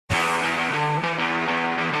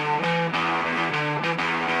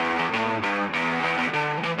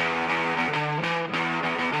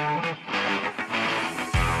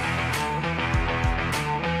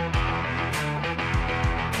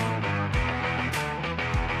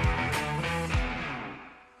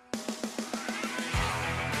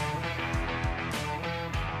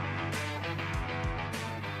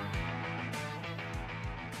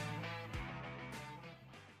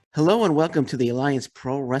Hello and welcome to the Alliance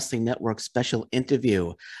Pro Wrestling Network special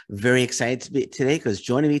interview. Very excited to be today because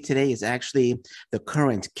joining me today is actually the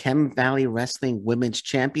current Chem Valley Wrestling Women's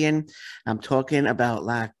Champion. I'm talking about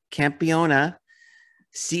La Campeona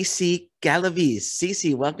Cici Galavis.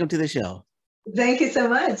 Cici, welcome to the show. Thank you so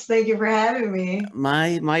much. Thank you for having me.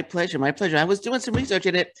 My pleasure. My pleasure. I was doing some research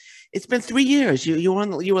in it. It's been 3 years. You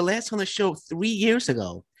were last on the show 3 years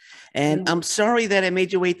ago. And I'm sorry that I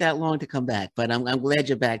made you wait that long to come back, but I'm glad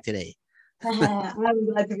you're back today. I'm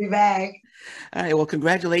glad to be back. All right. Well,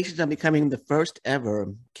 congratulations on becoming the first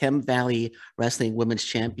ever Chem Valley Wrestling Women's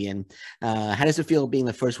Champion. How does it feel being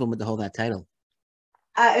the first woman to hold that title?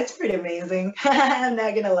 It's pretty amazing. I'm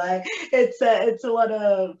not gonna lie. It's a lot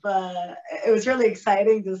of. It was really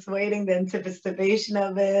exciting, just waiting, the anticipation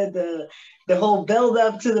of it, the whole build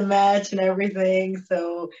up to the match and everything.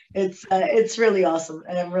 So it's really awesome,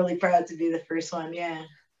 and I'm really proud to be the first one. Yeah.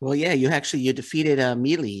 Well, yeah, you defeated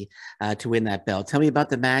Miley to win that belt. Tell me about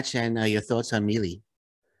the match and your thoughts on Miley.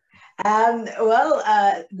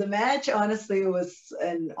 The match honestly was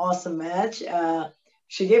an awesome match.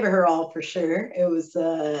 She gave it her all for sure. It was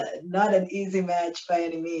not an easy match by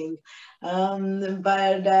any means,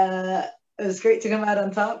 but it was great to come out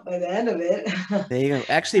on top by the end of it. There you go.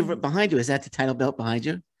 Actually, behind you, is that the title belt behind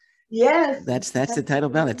you? Yes, That's the title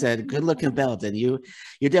belt. It's a good looking belt, and you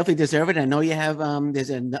definitely deserve it. I know you have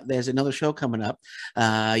there's another show coming up.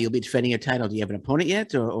 You'll be defending your title. Do you have an opponent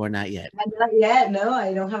yet, or not yet? Not yet. No,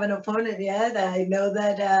 I don't have an opponent yet. I know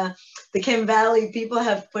that the Chem Valley people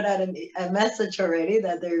have put out a message already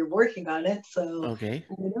that they're working on it. So okay,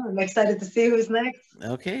 I'm excited to see who's next.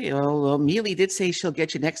 Okay, well, Miley did say she'll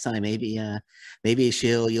get you next time. Maybe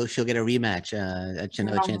she'll get a rematch,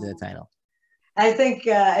 another chance at the title. I think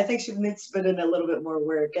she needs to put in a little bit more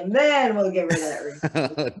work, and then we'll give her that ring.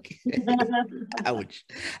 Okay. Ouch,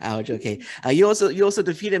 ouch. Okay. You also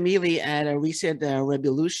defeated Miley at a recent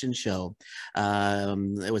Rebelution show.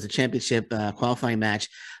 It was a championship qualifying match.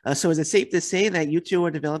 So is it safe to say that you two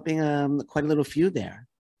are developing quite a little feud there?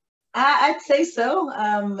 I'd say so.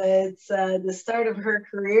 It's the start of her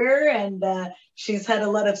career, and she's had a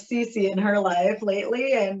lot of Cici in her life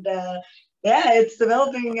lately, and yeah, it's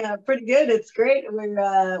developing pretty good. It's great.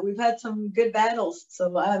 We've had some good battles,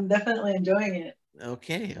 so I'm definitely enjoying it.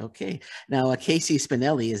 Okay, okay. Now, KC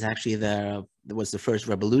Spinelli is actually was the first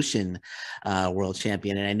Rebelution world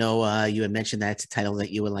champion, and I know you had mentioned that's a title that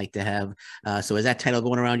you would like to have. So, is that title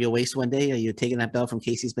going around your waist one day? Are you taking that belt from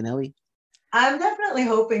KC Spinelli? I'm definitely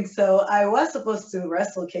hoping so. I was supposed to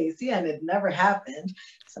wrestle Casey, and it never happened.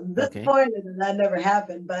 So I'm Okay. disappointed that never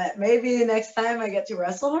happened. But maybe next time I get to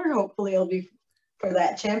wrestle her, hopefully it'll be for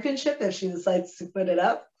that championship if she decides to put it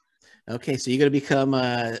up. Okay, so you're gonna become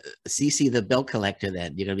CC the belt collector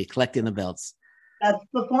then. You're gonna be collecting the belts. That's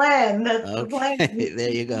the plan. That's the plan. Okay,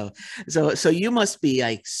 there you go. So you must be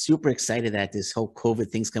like super excited that this whole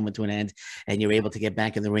COVID thing's coming to an end and you're able to get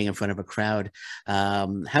back in the ring in front of a crowd.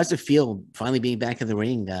 How's it feel finally being back in the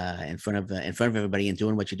ring in front of everybody and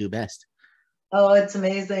doing what you do best? Oh, it's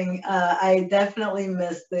amazing. I definitely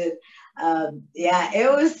missed it. Yeah, it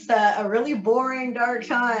was a really boring, dark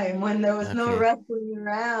time when there was no Okay. wrestling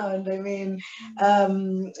around. I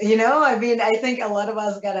think a lot of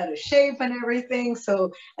us got out of shape and everything.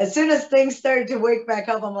 So as soon as things started to wake back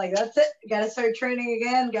up, I'm like, that's it. Got to start training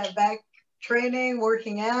again. Got back training,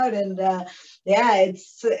 working out, and yeah,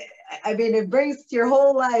 it brings your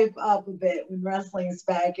whole life up a bit when wrestling's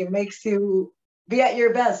back. It makes you be at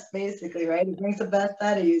your best, basically, right? It brings the best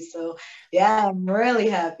out of you. So yeah, I'm really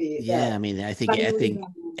happy Yeah, that I mean, I think finally.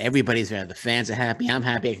 everybody's there. The fans are happy. I'm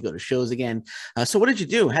happy. I can go to shows again. So, what did you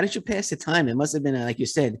do? How did you pass the time? It must have been, like you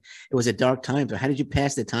said, it was a dark time. So, how did you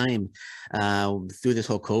pass the time through this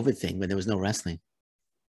whole COVID thing when there was no wrestling?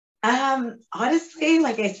 Honestly,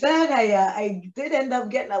 like I said, I did end up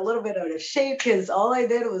getting a little bit out of shape because all I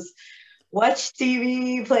did was watch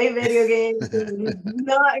TV, play video games. It was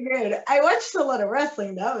not good. I watched a lot of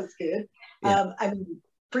wrestling. That was good. Yeah. I mean,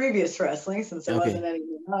 previous wrestling since there wasn't Okay.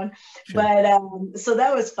 anything on. Sure. But so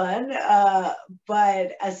that was fun.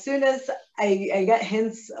 But as soon as I got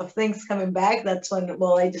hints of things coming back, that's when,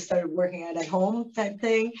 well, I just started working out at home type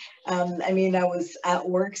thing. I was at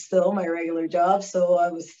work still, my regular job. So I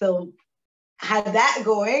was still had that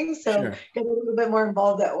going. So Sure. got a little bit more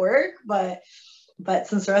involved at work. But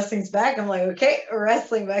since wrestling's back, I'm like, okay,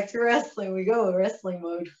 wrestling, back to wrestling. We go, wrestling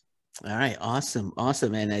mode. All right, awesome,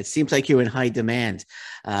 awesome, and it seems like you're in high demand.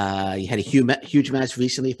 You had a huge match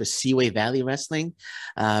recently for Seaway Valley Wrestling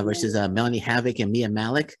versus Melanie Havoc and Mia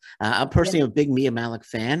Malik. I'm personally a big Mia Malik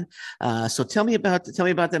fan, so tell me about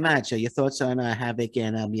the match. Your thoughts on Havoc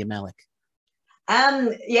and Mia Malik?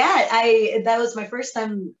 Yeah, that was my first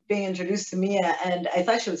time being introduced to Mia, and I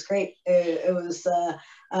thought she was great. It was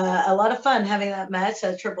a lot of fun having that match.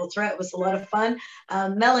 That triple threat was a lot of fun.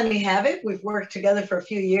 Melanie Havoc, we've worked together for a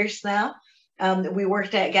few years now. We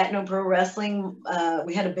worked at Gatineau Pro Wrestling.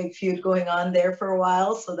 We had a big feud going on there for a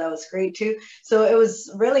while, so that was great too. So it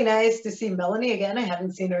was really nice to see Melanie again. I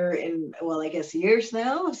haven't seen her in, well, I guess years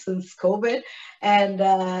now, since COVID.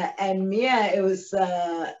 And Mia, it was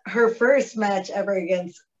her first match ever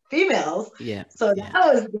against females. Yeah. So yeah.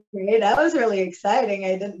 that was great. That was really exciting.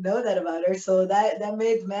 I didn't know that about her. So that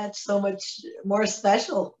made the match so much more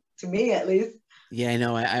special to me, at least. Yeah, I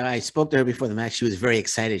know. I spoke to her before the match. She was very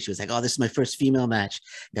excited. She was like, "Oh, this is my first female match."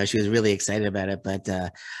 You know, she was really excited about it. But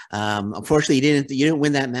unfortunately, you didn't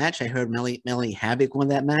win that match. I heard Melanie Havoc won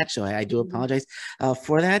that match, so I do apologize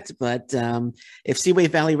for that. But if Seaway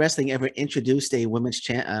Valley Wrestling ever introduced a women's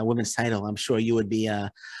title, I'm sure you would be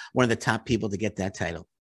one of the top people to get that title.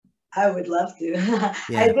 I would love to.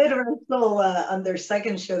 Yeah. I did wrestle on their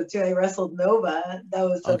second show too. I wrestled Nova. That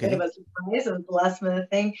was a bit of a surprise. It was the last minute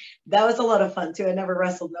thing. That was a lot of fun too. I never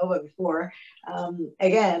wrestled Nova before.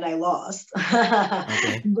 Again, I lost.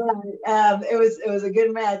 Okay. But it was a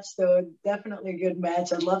good match. So definitely a good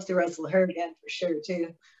match. I'd love to wrestle her again for sure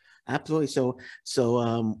too. Absolutely. So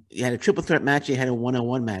you had a triple threat match. You had a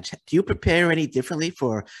one-on-one match. Do you prepare any differently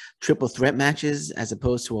for triple threat matches as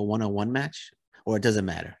opposed to a one-on-one match, or it doesn't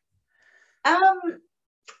matter?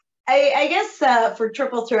 I guess for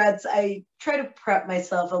triple threats, I try to prep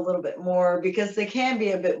myself a little bit more because they can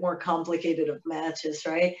be a bit more complicated of matches,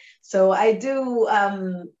 right? So I do,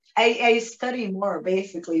 I study more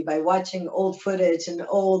basically by watching old footage and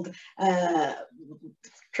old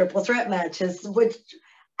triple threat matches, which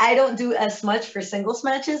I don't do as much for singles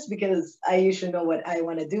matches because I usually know what I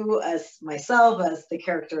want to do as myself, as the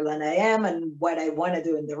character that I am, and what I want to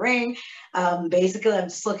do in the ring. Basically, I'm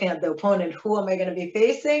just looking at the opponent, who am I going to be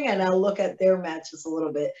facing, and I'll look at their matches a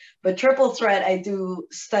little bit. But triple threat, I do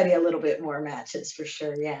study a little bit more matches for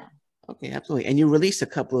sure, yeah. Okay, absolutely. And you released a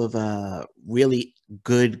couple of really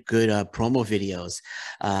good promo videos.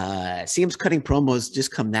 Seems cutting promos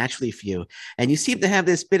just come naturally for you, and you seem to have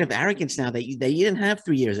this bit of arrogance now that you didn't have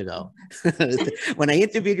 3 years ago. When I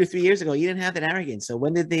interviewed you 3 years ago, you didn't have that arrogance. So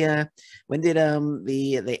when did the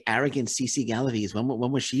arrogant Cici Galavis?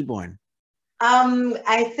 When was she born?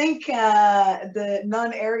 I think the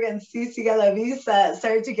non-arrogant Cici Galavis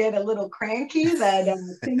started to get a little cranky that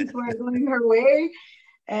things weren't going her way.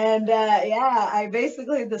 And yeah, I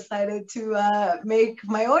basically decided to make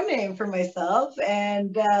my own name for myself.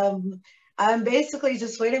 And I'm basically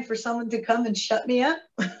just waiting for someone to come and shut me up.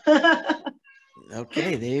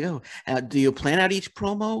 Okay, there you go. Do you plan out each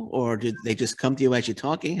promo, or do they just come to you as you're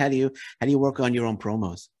talking? How do you work on your own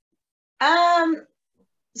promos?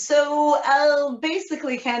 So I'll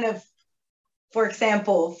basically kind of, for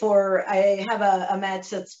example, I have a match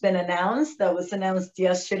that's been announced, that was announced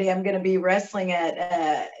yesterday. I'm going to be wrestling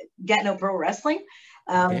at Gatineau Pro Wrestling.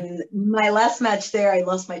 My last match there, I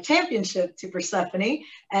lost my championship to Persephone.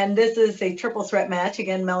 And this is a triple threat match.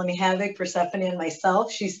 Again, Melanie Havoc, Persephone, and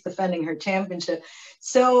myself. She's defending her championship.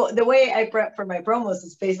 So the way I prep for my promos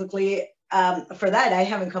is basically, for that, I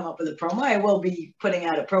haven't come up with a promo. I will be putting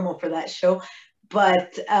out a promo for that show.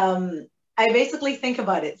 But I basically think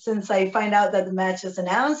about it. Since I find out that the match is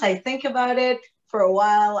announced, I think about it for a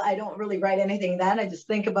while. I don't really write anything down. I just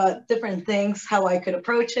think about different things, how I could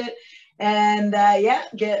approach it. And yeah,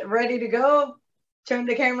 get ready to go, turn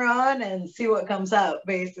the camera on and see what comes out,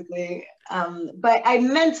 basically. But I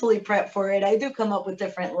mentally prep for it. I do come up with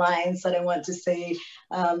different lines that I want to say.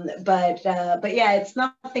 But yeah, it's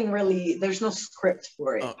nothing really, there's no script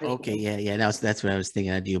for it. Oh, okay, yeah. That's what I was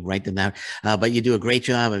thinking. Do you write them down? But you do a great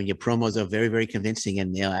job. I mean, your promos are very, very convincing.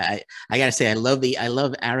 And you know, I gotta say, I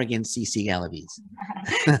love arrogant Cici Galavis.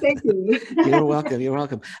 Thank you. You're welcome. You're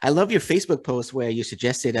welcome. I love your Facebook post where you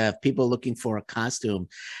suggested people looking for a costume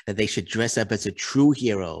that they should dress up as a true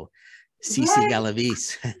hero. Cici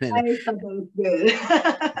Galavis. I thought that was good.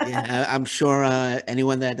 Yeah, I'm sure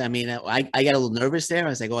anyone that, I mean, I got a little nervous there. I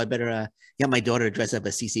was like, oh, I better get my daughter to dress up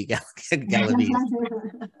as Cici Galavis.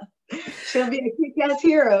 She'll be a kick-ass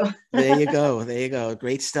hero. There you go. There you go.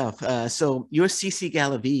 Great stuff. So you're Cici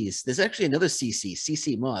Galavis. There's actually another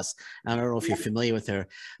Cici Moss. I don't know if you're familiar with her.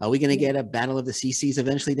 Are we going to get a battle of the Cicis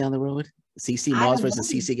eventually down the road? Cici Moss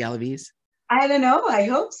versus Cici Galavis? I don't know. I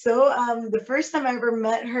hope so. The first time I ever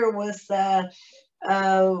met her was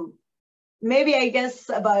maybe, I guess,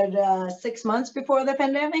 about 6 months before the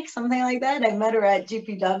pandemic, something like that. I met her at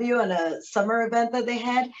GPW on a summer event that they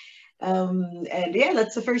had. And yeah,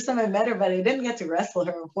 that's the first time I met her, but I didn't get to wrestle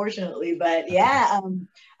her, unfortunately. But yeah,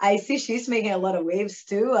 I see she's making a lot of waves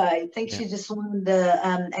too. I think she just won the,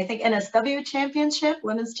 I think NSW championship,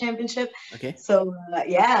 women's championship. Okay. So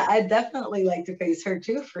yeah, I'd definitely like to face her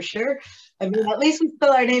too, for sure. I mean, at least we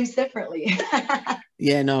spell our names differently.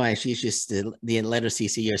 Yeah, no, actually, it's just the letter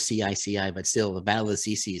CC or CICI, but still the Battle of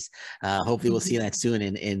the CCs. Hopefully, we'll see that soon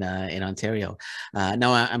in Ontario.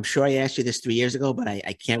 No, I'm sure I asked you this 3 years ago, but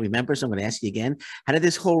I can't remember, so I'm going to ask you again. How did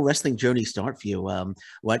this whole wrestling journey start for you?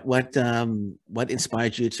 What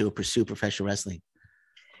inspired you to pursue professional wrestling?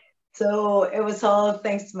 So it was all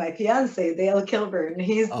thanks to my fiance, Dale Kilburn.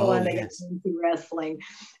 He's the one that got into wrestling.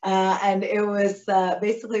 And it was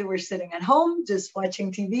basically we're sitting at home just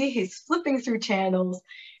watching TV. He's flipping through channels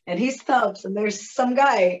and he stops and there's some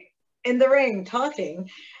guy in the ring talking.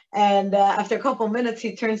 And after a couple of minutes,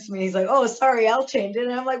 he turns to me. He's like, "Oh, sorry, I'll change it."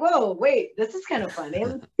 And I'm like, "Whoa, wait, this is kind of funny.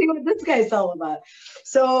 Let's see what this guy's all about."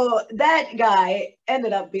 So that guy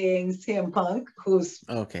ended up being CM Punk, who's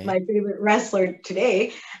my favorite wrestler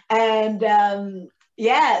today. And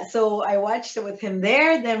yeah, so I watched it with him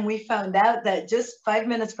there. Then we found out that just 5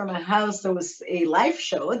 minutes from my house, there was a live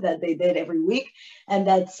show that they did every week. And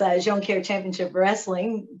that's Jean Care Championship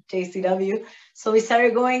Wrestling, JCW. So we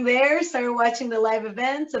started going there, started watching the live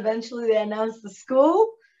events. Eventually they announced the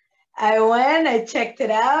school. I went, I checked it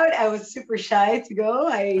out. I was super shy to go.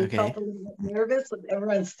 I felt a little bit nervous with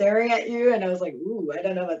everyone staring at you. And I was like, ooh, I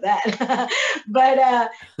don't know about that. But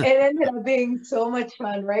it ended up being so much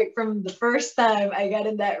fun right from the first time I got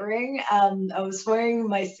in that ring. I was wearing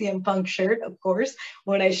my CM Punk shirt, of course,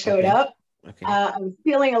 when I showed up. I was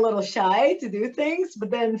feeling a little shy to do things, but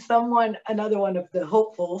then another one of the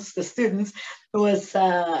hopefuls, the students, was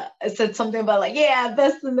said something about like, yeah,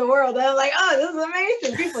 best in the world. And I'm like, oh, this is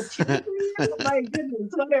amazing. People cheering for me. Oh my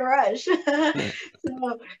goodness, what a rush.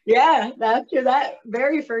 So yeah, after that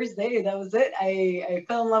very first day, that was it. I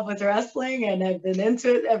fell in love with wrestling and I've been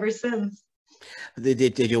into it ever since.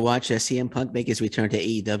 Did you watch CM Punk make his return to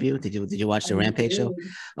AEW? Did you watch the Rampage show?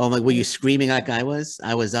 Oh my! Were you screaming like I was?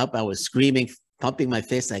 I was up. I was screaming, pumping my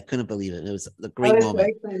fist. I couldn't believe it. It was a great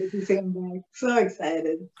moment. So excited to see him back. So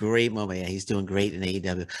excited. Great moment. Yeah, he's doing great in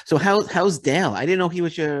AEW. So how's Dale? I didn't know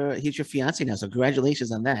he's your fiance now. So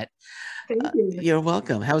congratulations on that. Thank you. You're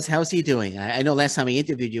welcome. How's he doing? I know last time I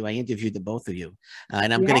interviewed you, I interviewed the both of you,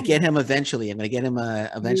 and I'm going to get him eventually. I'm going to get him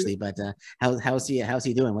eventually. But how's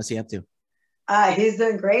he doing? What's he up to? He's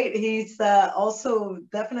doing great. He's also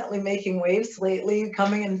definitely making waves lately,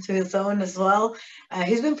 coming into his own as well.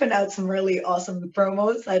 He's been putting out some really awesome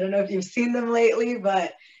promos. I don't know if you've seen them lately,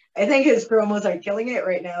 but I think his promos are killing it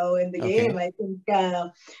right now in the game.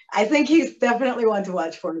 I think he's definitely one to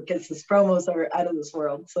watch for because his promos are out of this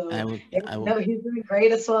world. So no, he's doing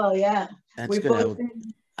great as well. Yeah, we've both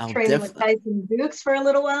been training with Tyson Dukes for a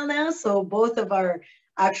little while now, so both of our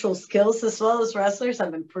actual skills as well as wrestlers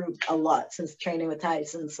have improved a lot since training with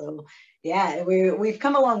Tyson. So yeah, we've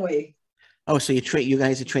come a long way. Oh, so you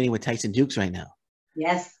guys are training with Tyson Dukes right now?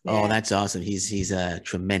 Yes. Oh, that's awesome. He's a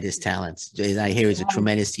tremendous talent. I hear he's a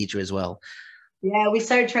tremendous teacher as well. Yeah, we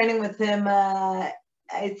started training with him I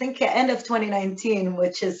think end of 2019,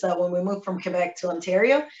 which is when we moved from Quebec to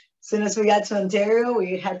Ontario. As soon as we got to Ontario,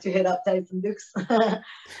 we had to hit up Tyson Dukes.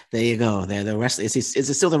 There you go. There, the wrestling is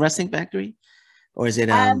it still the Wrestling Factory? Or is it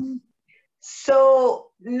so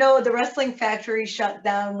no, the Wrestling Factory shut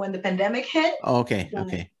down when the pandemic hit. Oh,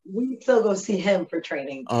 okay. We still go see him for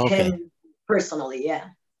training. Him personally, yeah.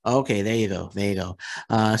 Okay, there you go.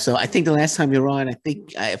 So I think the last time you were on, I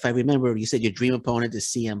think if I remember, you said your dream opponent is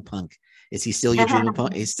CM Punk. Is he still your dream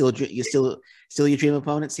opponent? Is still your dream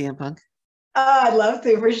opponent, CM Punk? Oh, I'd love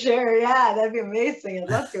to, for sure. Yeah, that'd be amazing. I'd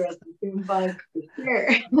love to wrestle CM Punk for sure.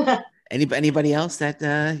 Anybody else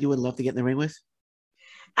that you would love to get in the ring with?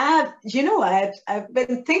 You know what? I've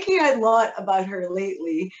been thinking a lot about her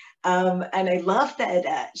lately, and I love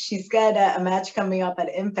that she's got a match coming up at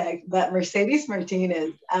Impact. But Mercedes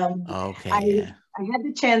Martinez. I had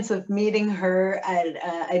the chance of meeting her at.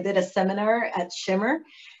 I did a seminar at Shimmer,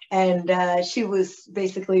 and she was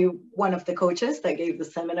basically one of the coaches that gave the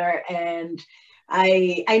seminar, and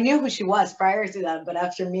I knew who she was prior to that, but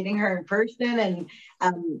after meeting her in person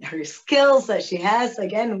and her skills that she has,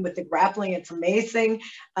 again, with the grappling, it's amazing.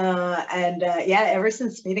 Ever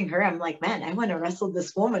since meeting her, I'm like, man, I want to wrestle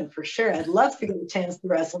this woman for sure. I'd love to get a chance to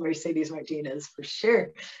wrestle Mercedes Martinez for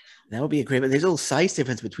sure. That would be a great, but there's a little size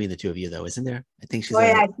difference between the two of you, though, isn't there? I think she's.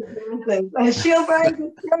 She'll probably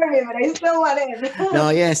destroy me, but I still want in. No,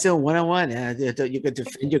 yeah, still 1-on-1. You could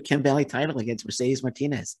defend your Chem Valley title against Mercedes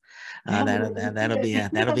Martinez. That'll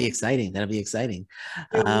be exciting. That'll be exciting.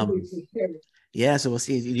 Yeah, so we'll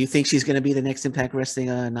see. Do you think she's going to be the next Impact Wrestling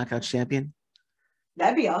Knockout champion?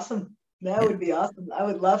 That'd be awesome. That Yeah, would be awesome. I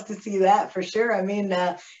would love to see that for sure. I mean,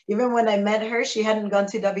 even when I met her, she hadn't gone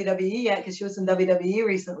to WWE yet because she was in WWE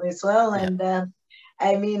recently as well. yeah. And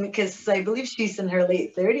I mean, because I believe she's in her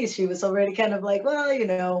late 30s, she was already kind of like, well,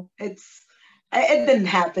 it didn't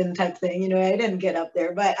happen type thing. I didn't get up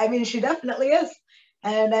there. But I mean, she definitely is.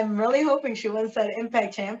 And I'm really hoping she wins that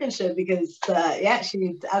Impact Championship because, yeah,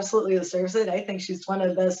 she absolutely deserves it. I think she's one of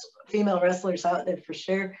the best female wrestlers out there for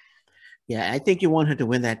sure. Yeah, I think you want her to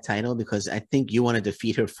win that title because I think you want to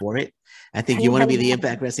defeat her for it. I think I you want to be the would.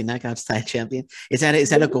 Impact Wrestling Knockouts title champion. Is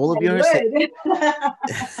that a goal of yours?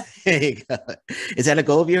 There you go. Is that a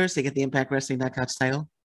goal of yours to get the Impact Wrestling Knockouts title?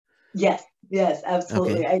 Yes, yes,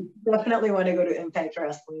 absolutely. Okay. I definitely want to go to Impact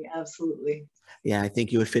Wrestling. Absolutely. Yeah, I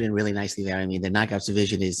think you would fit in really nicely there. I mean, the Knockouts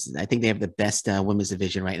division I think they have the best women's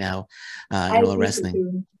division right now I in all think so wrestling.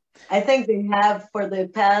 too. I think they have for the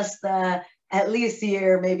past at least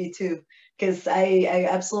year, maybe two, because I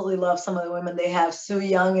absolutely love some of the women they have. Sue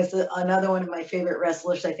Young is another one of my favorite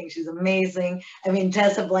wrestlers. I think she's amazing. I mean,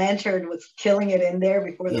 Tessa Blanchard was killing it in there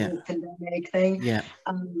before the Yeah, whole pandemic thing. yeah,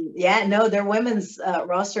 Yeah, no, their women's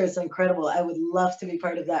roster is incredible. I would love to be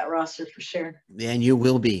part of that roster for sure. and you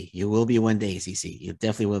will be. You will be one day, CC. You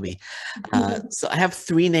definitely will be. So I have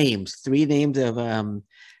three names of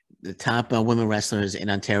the top women wrestlers in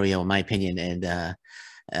Ontario, in my opinion, and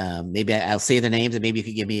maybe I'll say the names, and maybe you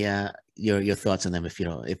could give me your thoughts on them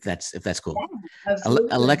if that's cool. Absolutely.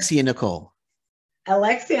 Alexia Nicole.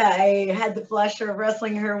 Alexia, I had the pleasure of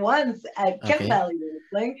wrestling her once at Chem Okay. Valley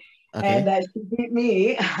Wrestling, and Okay. she beat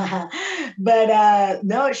me. But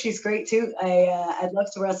no, she's great too. I'd love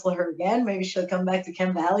to wrestle her again. Maybe she'll come back to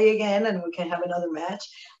Chem Valley again, and we can have another match.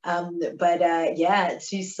 But yeah,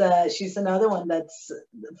 she's another one that's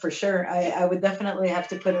for sure. I would definitely have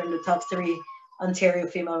to put her in the top three Ontario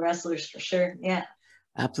female wrestlers for sure. Yeah.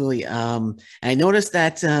 Absolutely. I noticed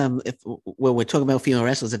that if when we're talking about female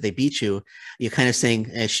wrestlers, if they beat you, you're kind of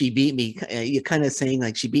saying she beat me. You're kind of saying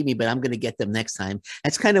like she beat me, but I'm going to get them next time.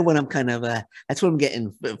 That's kind of what I'm kind of. That's what I'm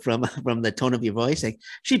getting from the tone of your voice. Like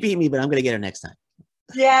she beat me, but I'm going to get her next time.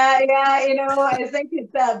 Yeah, yeah, I think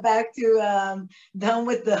it's back to done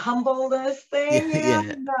with the humbleness Yeah, thing,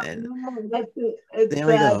 yeah. no, And no, that's it. It's there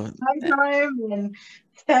we go. my time and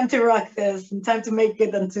it's time to rock this and time to make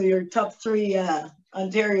it into your top three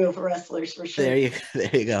Ontario wrestlers for There sure. you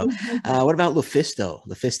there you go. What about LuFisto?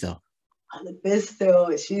 LuFisto.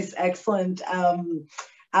 LuFisto, she's excellent.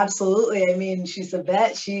 Absolutely. I mean, she's a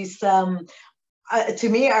vet. She's to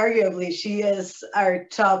me, arguably, she is our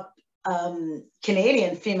top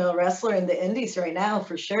Canadian female wrestler in the Indies right now,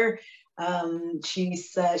 for sure.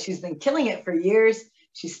 She's been killing it for years.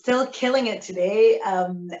 She's still killing it today.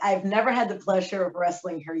 I've never had the pleasure of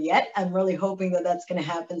wrestling her yet. I'm really hoping that that's going to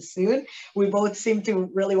happen soon. We both seem to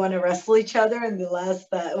really want to wrestle each other in the last,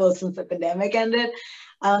 since the pandemic ended.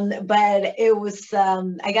 But it was,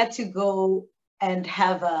 I got to go and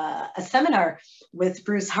have a seminar with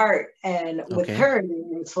Bruce Hart and with Okay. her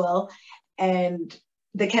as well. And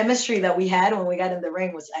the chemistry that we had when we got in the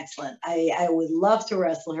ring was excellent. I would love to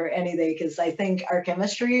wrestle her any day because I think our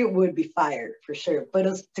chemistry would be fired for sure. Put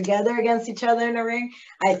us together against each other in the ring,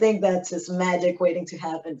 I think that's just magic waiting to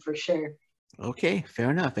happen for sure. Okay. Fair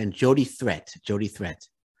enough. And Jody Threat. Jody Threat.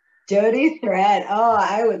 Jody Threat. Oh,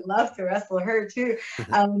 I would love to wrestle her too.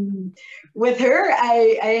 With her,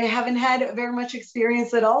 I haven't had very much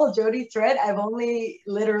experience at all. Jody Threat, I've only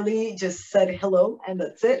literally just said hello and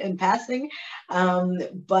that's it in passing.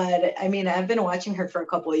 But I mean, I've been watching her for a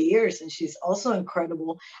couple of years and she's also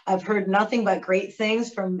incredible. I've heard nothing but great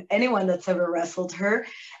things from anyone that's ever wrestled her.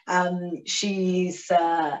 She's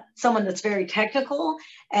someone that's very technical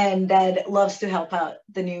and that loves to help out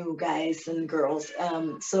the new guys and girls.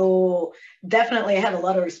 So definitely I have a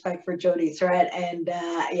lot of respect for Jody Threat. And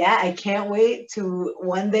yeah, I can't wait to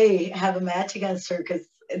one day have a match against her because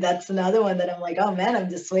that's another one that I'm like, oh man, I'm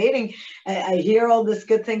just waiting. I hear all this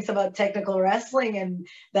good things about technical wrestling, and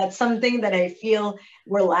that's something that I feel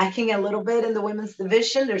we're lacking a little bit in the women's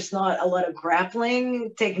division. There's not a lot of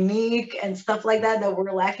grappling technique and stuff like that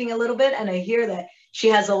we're lacking a little bit. And I hear that she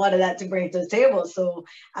has a lot of that to bring to the table. So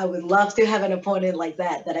I would love to have an opponent like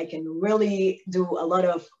that I can really do a lot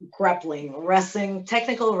of grappling, wrestling,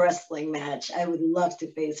 technical wrestling match. I would love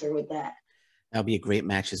to face her with that. That'll be a great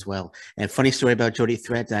match as well. And funny story about Jody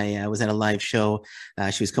Threat. I was at a live show.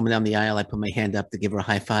 She was coming down the aisle. I put my hand up to give her a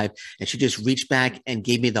high five, and she just reached back and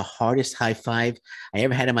gave me the hardest high five I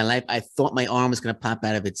ever had in my life. I thought my arm was going to pop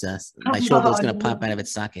out of its, my shoulder was going to pop out of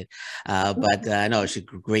its socket. But no, she's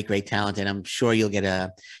great, great talent, and I'm sure you'll get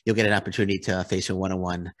an opportunity to face her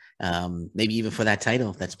one-on-one, maybe even for that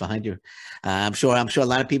title that's behind you. I'm sure a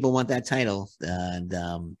lot of people want that title, and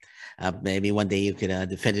maybe one day you could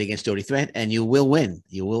defend it against Jody Threat, and you will win.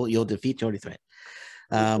 You'll defeat Jody Threat.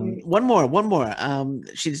 One more.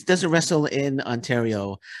 She doesn't wrestle in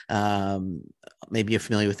Ontario. Maybe you're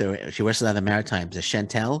familiar with her. She wrestled out of the Maritimes.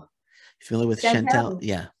 Chantal? You familiar with Chantal?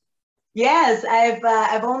 Yeah. Yes,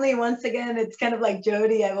 I've only, once again, it's kind of like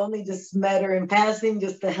Jody. I've only just met her in passing,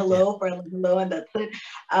 just a hello, friendly hello, and that's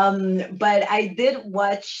it. But I did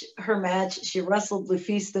watch her match. She wrestled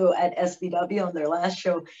LuFisto at SBW on their last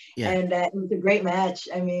show, and it was a great match.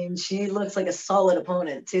 I mean, she looks like a solid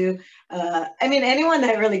opponent too. I mean, anyone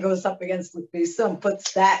that really goes up against LuFisto and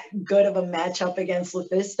puts that good of a match up against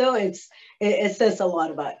LuFisto, it says a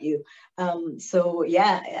lot about you. So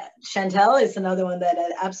yeah, Chantal is another one that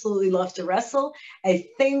I absolutely love to wrestle. I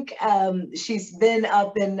think she's been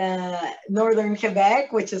up in northern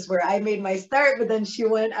Quebec, which is where I made my start, but then she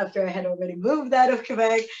went after I had already moved out of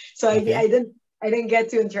Quebec. So I didn't get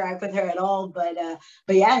to interact with her at all, but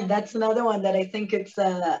yeah, that's another one that I think it's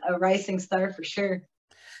a rising star for sure.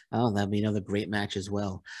 Oh, that'd be another great match as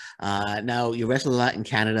well. Now you wrestle a lot in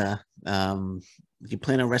Canada. You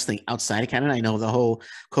plan on wrestling outside of Canada? I know the whole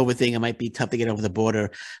COVID thing, it might be tough to get over the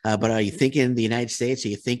border, but are you thinking the United States? Are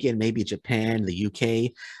you thinking maybe Japan, the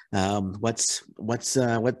UK? What's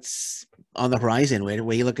on the horizon? Where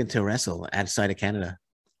are you looking to wrestle outside of Canada?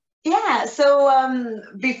 Yeah, so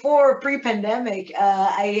before pre-pandemic,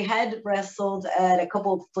 I had wrestled at a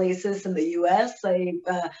couple of places in the US. I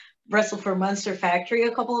wrestled for Monster Factory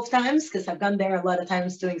a couple of times because I've gone there a lot of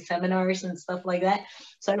times doing seminars and stuff like that.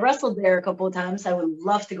 So I wrestled there a couple of times. I would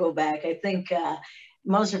love to go back. I think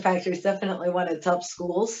Monster Factory is definitely one of the top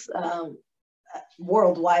schools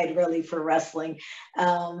worldwide, really, for wrestling.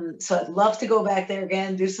 So I'd love to go back there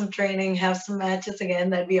again, do some training, have some matches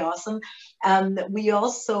again. That'd be awesome. We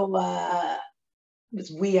also, I'm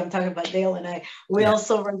talking about Dale and I, we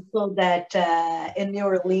also wrestled that in New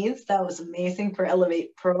Orleans. That was amazing for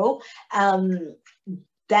Elevate Pro.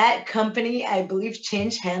 That company, I believe,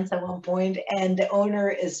 changed hands at one point, and the owner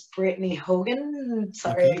is Brittany Hogan.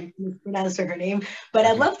 Sorry, I mispronounced her name, but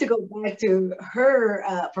I'd love to go back to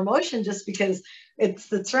her promotion just because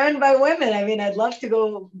it's run by women. I mean, I'd love to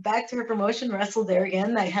go back to her promotion, wrestle there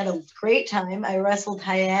again. I had a great time. I wrestled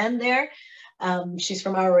Hyann there. She's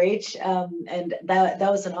from ROH, and that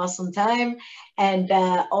was an awesome time. And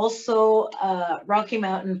also Rocky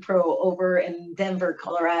Mountain Pro over in Denver,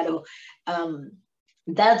 Colorado.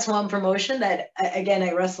 That's one promotion that, again,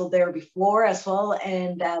 I wrestled there before as well.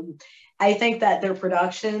 And I think that their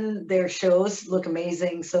production, their shows look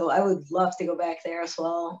amazing. So I would love to go back there as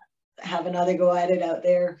well, have another go at it out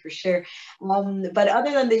there for sure. But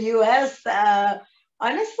other than the US,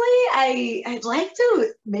 honestly, I'd like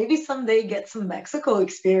to maybe someday get some Mexico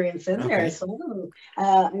experience in there as well.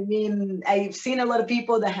 I mean, I've seen a lot of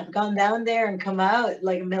people that have gone down there and come out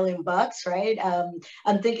like $1 million, right?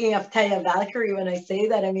 I'm thinking of Taya Valkyrie when I say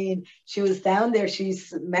that. I mean, she was down there.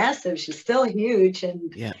 She's massive. She's still huge.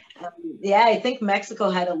 And I think Mexico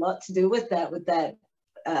had a lot to do with that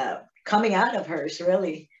coming out of hers,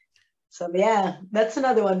 really. So yeah, that's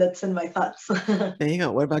another one that's in my thoughts. There you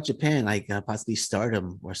go. What about Japan? Like possibly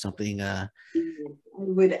Stardom or something? I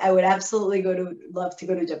would absolutely love to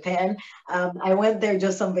go to Japan. I went there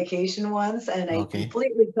just on vacation once, and I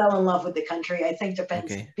completely fell in love with the country. I think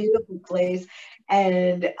Japan's a beautiful place.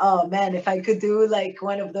 And oh man, if I could do like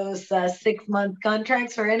one of those 6-month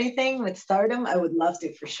contracts or anything with Stardom, I would love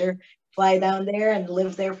to for sure. Fly down there and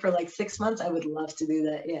live there for like 6 months. I would love to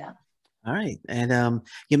do that. Yeah. All right, and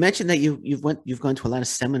you mentioned that you've gone to a lot of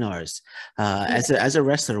seminars as a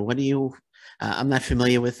wrestler. What do you? I'm not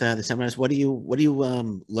familiar with the seminars. What do you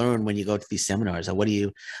learn when you go to these seminars? Or what do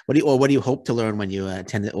you hope to learn when you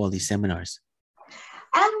attend all these seminars?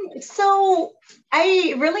 So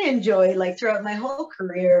I really enjoy, like, throughout my whole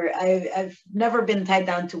career, I've never been tied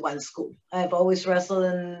down to one school. I've always wrestled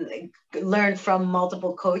and learned from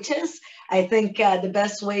multiple coaches. I think the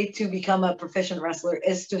best way to become a proficient wrestler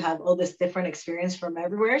is to have all this different experience from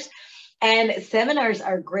everywhere. And seminars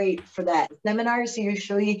are great for that. Seminars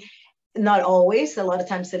usually, not always, a lot of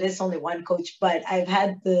times it is only one coach, but I've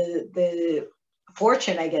had the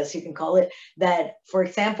fortune, I guess you can call it, that, for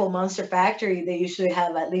example, Monster Factory, they usually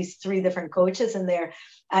have at least 3 different coaches in there.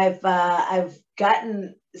 I've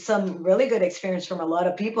gotten some really good experience from a lot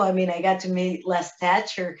of people. I mean, I got to meet Les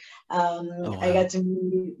Thatcher. Oh, I wow. got to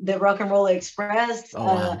meet the Rock and Roll Express. Oh,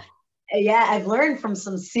 wow. Yeah, I've learned from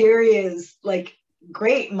some serious, like,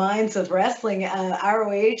 great minds of wrestling.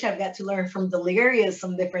 ROH, I've got to learn from Delirious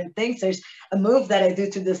some different things. There's a move that I do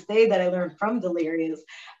to this day that I learned from Delirious.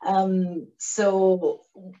 So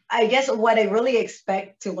I guess what I really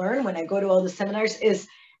expect to learn when I go to all the seminars is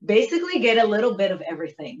basically get a little bit of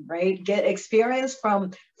everything, right? Get experience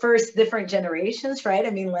from first different generations, right?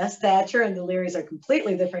 I mean, Les Thatcher and Delirious are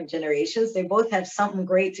completely different generations. They both have something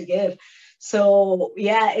great to give. So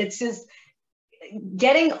yeah, it's just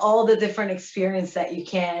getting all the different experience that you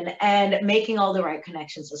can and making all the right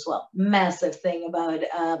connections as well. Massive thing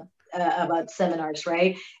about seminars,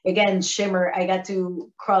 right? Again, Shimmer, I got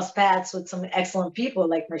to cross paths with some excellent people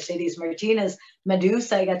like Mercedes Martinez,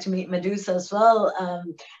 Medusa. I got to meet Medusa as well,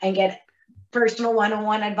 and get personal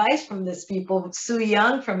one-on-one advice from these people. Sue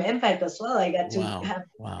Young from Impact as well. I got to Wow. have,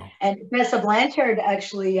 Wow. and Tessa Blanchard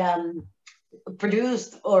actually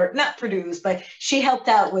produced, or not produced, but she helped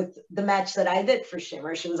out with the match that I did for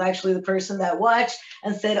Shimmer. She was actually the person that watched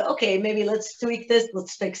and said, okay, maybe let's tweak this,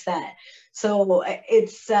 let's fix that. So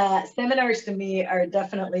it's seminars to me are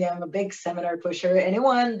definitely, I'm a big seminar pusher.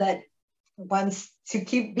 Anyone that wants to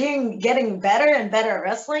keep getting better and better at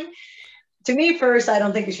wrestling, to me, first, I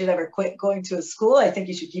don't think you should ever quit going to a school. I think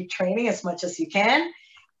you should keep training as much as you can.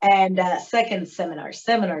 And second, seminars.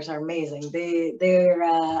 Seminars are amazing. They're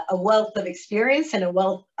a wealth of experience and a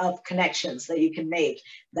wealth of connections that you can make.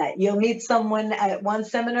 That you'll meet someone at one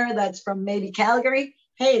seminar that's from maybe Calgary.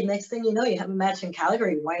 Hey, next thing you know, you have a match in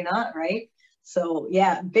Calgary. Why not, right? So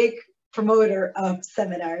yeah, big promoter of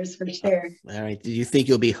seminars for sure. All right. Do you think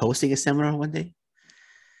you'll be hosting a seminar one day?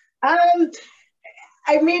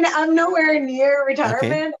 I mean, I'm nowhere near Okay.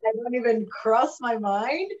 retirement. I don't even cross my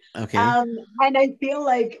mind. Okay. And I feel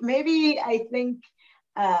like maybe I think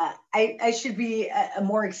I should be a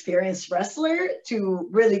more experienced wrestler to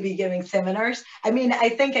really be giving seminars. I mean, I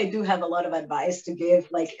think I do have a lot of advice to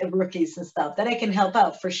give, like rookies and stuff that I can help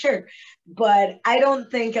out for sure. But I don't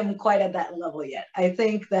think I'm quite at that level yet. I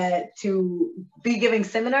think that to be giving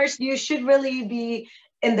seminars, you should really be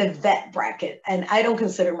in the vet bracket. And I don't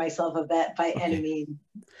consider myself a vet by any Okay. means.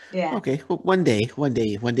 Yeah. Okay. Well, one day you'll get Yeah.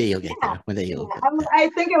 there. One day Yeah. you'll get there. I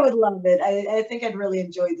think I would love it. I think I'd really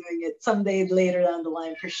enjoy doing it someday later down the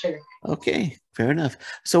line for sure. Okay, fair enough.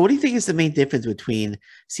 So what do you think is the main difference between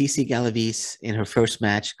Cici Galavis in her first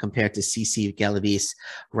match compared to Cici Galavis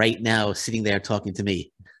right now sitting there talking to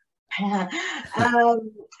me? I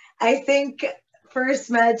think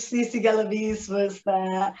first match, Cici Galavis was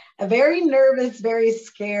a very nervous, very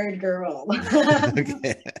scared girl.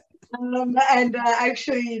 Okay. And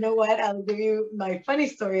actually, you know what? I'll give you my funny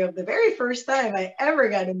story of the very first time I ever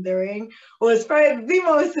got in the ring was probably the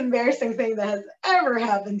most embarrassing thing that has ever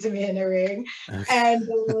happened to me in a ring. Okay. And I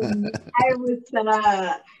was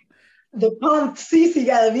the pumped Cici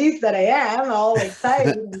Galavis that I am, all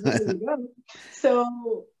excited and ready to go.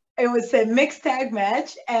 So it was a mixed tag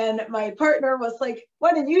match, and my partner was like,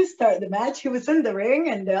 "Why don't you start the match?" He was in the ring,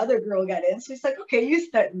 and the other girl got in. So he's like, "Okay, you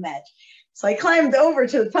start the match." So I climbed over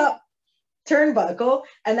to the top turnbuckle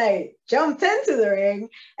and I jumped into the ring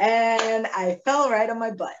and I fell right on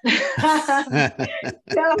my butt.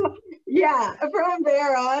 So yeah, from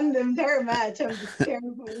there on, the entire match, I'm just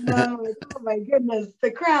terrified. And I'm like, oh my goodness,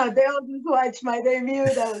 the crowd, they all just watched my debut.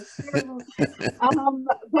 That was terrible.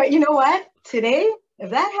 But you know what? Today, if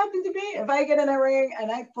that happened to me, if I get in a ring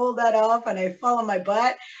and I pull that off and I fall on my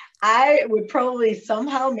butt, I would probably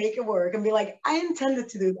somehow make it work and be like, I intended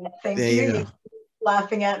to do that. Thank There you. you You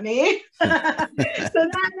laughing at me. So that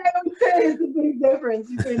I would say is the big difference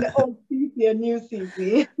between the old Cici and new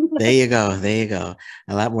Cici. There you go. There you go.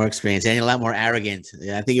 A lot more experience and a lot more arrogant.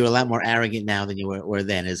 I think you're a lot more arrogant now than you were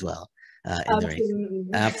then as well in the ring. Absolutely.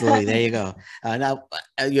 Absolutely. There you go. Now,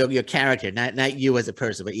 your character, not you as a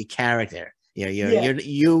person, but your character. Yeah.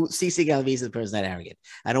 You, Cici Galavis is the person that arrogant.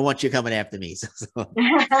 I don't want you coming after me. So.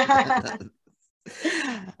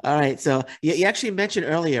 All right. So you actually mentioned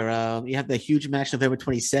earlier you have the huge match November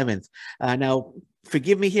 27th. Now,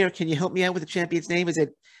 forgive me here. Can you help me out with the champion's name? Is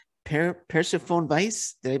it Persephone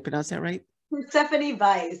Vice? Did I pronounce that right? Persephone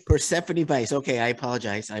Vice. Persephone Vice. Okay, I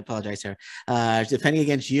apologize. I apologize, sir. Defending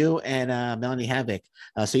against you and Melanie Havoc.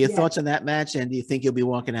 So your thoughts on that match, and do you think you'll be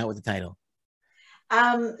walking out with the title?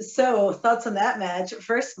 So thoughts on that match.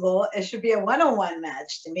 First of all, it should be a one-on-one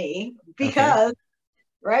match to me because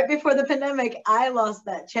right before the pandemic, I lost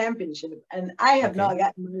that championship and I have not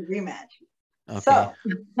gotten a rematch. Okay.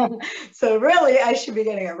 So really, I should be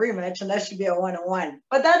getting a rematch and that should be a one-on-one.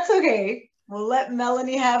 But that's okay. we'll let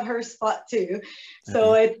Melanie have her spot too.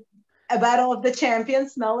 So Okay. it's a battle of the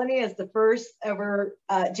champions. Melanie is the first ever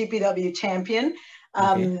GPW champion.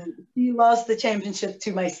 Okay. She lost the championship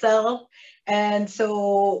to myself. And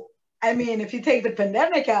so, I mean, if you take the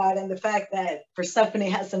pandemic out and the fact that Persephone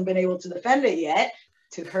hasn't been able to defend it yet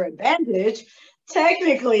to her advantage,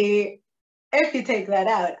 technically, if you take that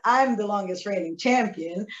out, I'm the longest reigning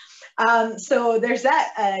champion. So there's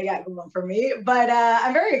that I got going for me. But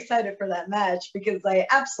I'm very excited for that match because I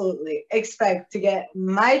absolutely expect to get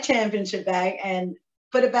my championship back and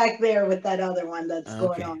put it back there with that other one that's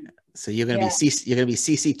going Okay. on. So you're gonna Yeah. be you're gonna be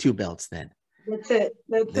CC two belts then. That's it.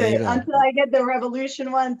 That's There you it. go. Until I get the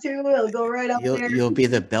Rebelution one too, it'll go right up there. You'll be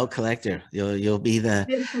the belt collector. You'll be the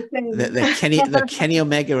The Kenny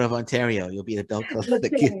Omega of Ontario. You'll be the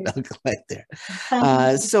same. belt collector.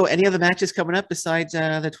 So any other matches coming up besides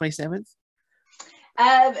the 27th?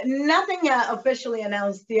 Nothing officially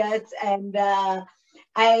announced yet, and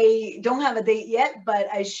I don't have a date yet, but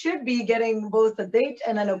I should be getting both a date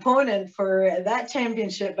and an opponent for that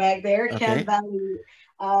championship back there, Okay. Chem Valley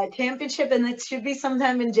Championship, and it should be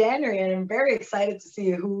sometime in January. And I'm very excited to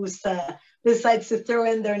see who's decides to throw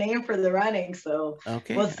in their name for the running. So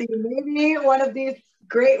Okay. we'll see. Maybe one of these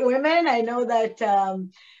great women. I know that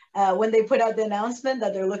when they put out the announcement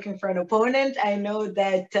that they're looking for an opponent, I know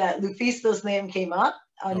that LuFisto's name came up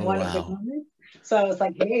on one of the comments. So I was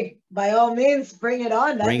like, hey, by all means, bring it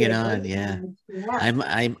on. Bring it on, yeah.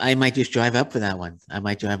 I might just drive up for that one.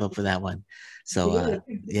 So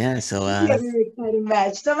yeah, so a very exciting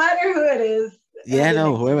match, no matter who it is. Yeah,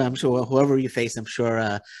 no, whoever you face, I'm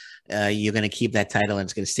sure you're going to keep that title and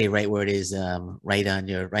it's going to stay right where it is, right on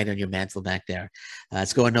your mantle back there.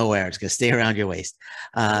 It's going nowhere. It's going to stay around your waist.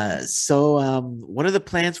 So what are the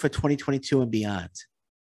plans for 2022 and beyond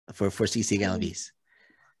for CC Galavis?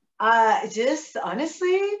 Just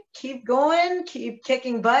honestly, keep going, keep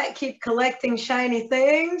kicking butt, keep collecting shiny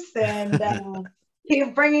things, and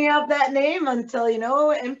keep bringing up that name until,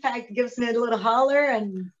 Impact gives me a little holler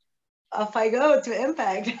and off I go to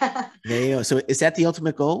Impact. There you go. So is that the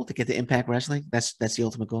ultimate goal, to get to Impact Wrestling? That's the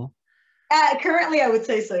ultimate goal? Currently, I would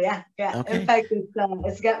say so. Yeah. Okay. In fact,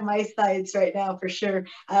 it's got my sides right now for sure.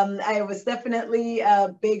 I was definitely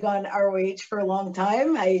big on ROH for a long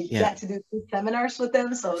time. I got to do 2 seminars with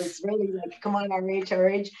them, so it's really like, come on,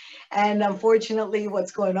 ROH. And unfortunately,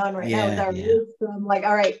 what's going on right now with ROH, so I'm like,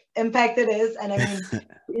 all right, Impact it is. And I mean,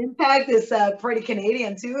 Impact is pretty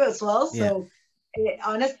Canadian too, as well. So.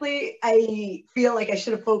 Honestly, I feel like I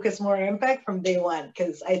should have focused more on Impact from day one,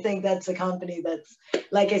 because I think that's a company that's,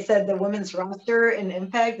 like I said, the women's roster in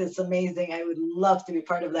Impact is amazing. I would love to be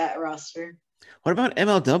part of that roster. What about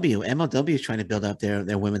MLW? MLW is trying to build up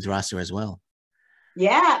their women's roster as well.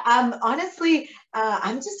 Yeah, honestly,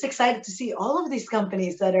 I'm just excited to see all of these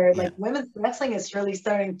companies that are like women's wrestling is really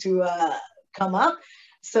starting to come up.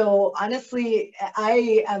 So honestly,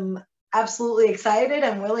 I am absolutely excited.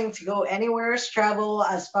 I'm willing to go anywhere, travel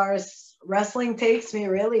as far as wrestling takes me,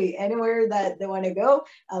 really anywhere that they want to go,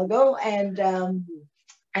 I'll go. And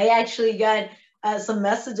I actually got some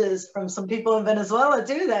messages from some people in Venezuela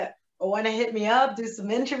too that want to hit me up, do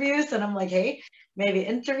some interviews. And I'm like, hey, maybe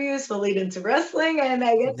interviews will lead into wrestling and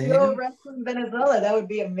I get to go wrestle in Venezuela. That would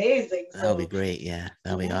be amazing. That would be great. Yeah,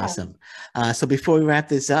 that would be awesome. So before we wrap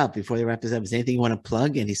this up, is there anything you want to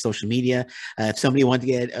plug? Any social media? If somebody wanted to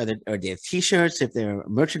get, or their t-shirts, if they're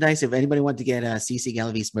merchandise, if anybody wanted to get CC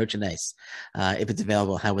Galavis merchandise, if it's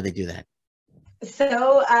available, how would they do that?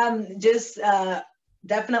 So just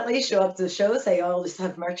definitely show up to the shows. I always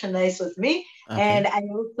have merchandise with me. Okay. And I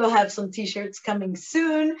also have some t-shirts coming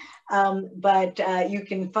soon. But you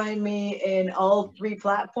can find me in all 3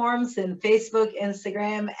 platforms, in Facebook,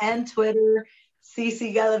 Instagram, and Twitter.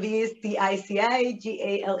 CC Galavis, CICI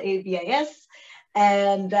GALAVIS.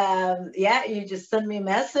 And you just send me a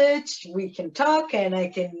message. We can talk, and I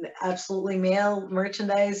can absolutely mail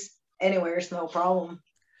merchandise anywhere. It's no problem.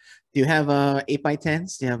 Do you have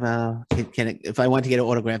 8x10s? Do you have if I want to get an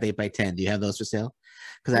autograph 8x10, do you have those for sale?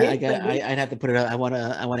 Because I'd have to put it up. I want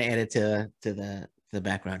to add it to the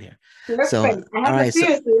background here. Perfect. So, I have a few,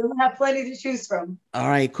 so you'll have plenty to choose from. All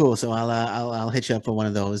right, cool. So I'll hit you up for one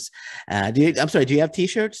of those. Do you have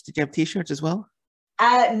t-shirts? Did you have t-shirts as well?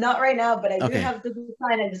 Not right now, but I do have the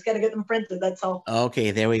design. I just got to get them printed. That's all. Okay,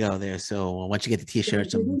 there we go. So once you get the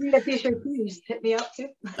t-shirts, if you need a t-shirt too, just hit me up too.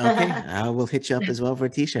 Okay, I will hit you up as well for a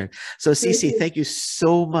t-shirt. So CC, thank you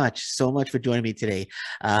so much for joining me today.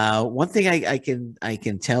 One thing I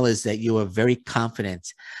can tell is that you are very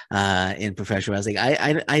confident in professional wrestling.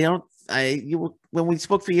 When we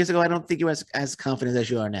spoke 3 years ago, I don't think you were as confident as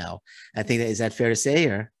you are now. I think is that fair to say,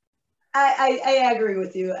 or? I agree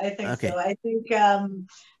with you. I think Okay. so. I think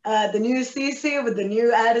the new Cici with the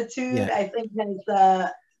new attitude, Yeah. I think has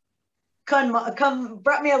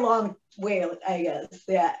brought me a long way, I guess.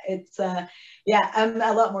 Yeah, it's yeah, I'm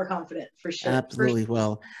a lot more confident for sure. For Absolutely.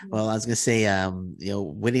 sure. Well, I was gonna say,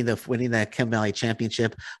 winning the Chem Valley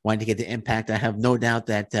Championship, wanting to get the Impact. I have no doubt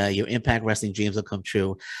that your Impact Wrestling dreams will come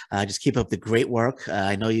true. Just keep up the great work.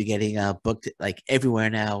 I know you're getting booked like everywhere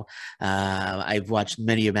now. I've watched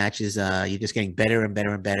many of your matches. You're just getting better and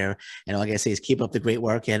better and better. And all I gotta say is keep up the great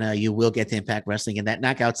work, and you will get to Impact Wrestling, and that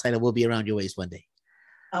knockout title will be around your waist one day.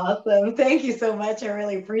 Awesome. Thank you so much. I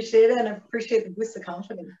really appreciate it, and I appreciate the boost of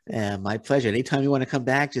confidence. My pleasure. Anytime you want to come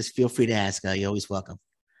back, just feel free to ask. You're always welcome.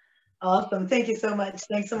 Awesome. Thank you so much.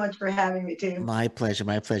 Thanks so much for having me too. My pleasure.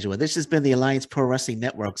 My pleasure. Well, this has been the Alliance Pro Wrestling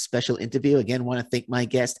Network special interview. Again, want to thank my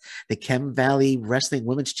guest, the Chem Valley Wrestling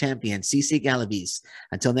Women's Champion, Cici Galavis.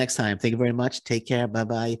 Until next time, thank you very much. Take care.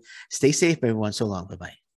 Bye-bye. Stay safe, everyone. So long.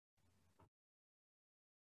 Bye-bye.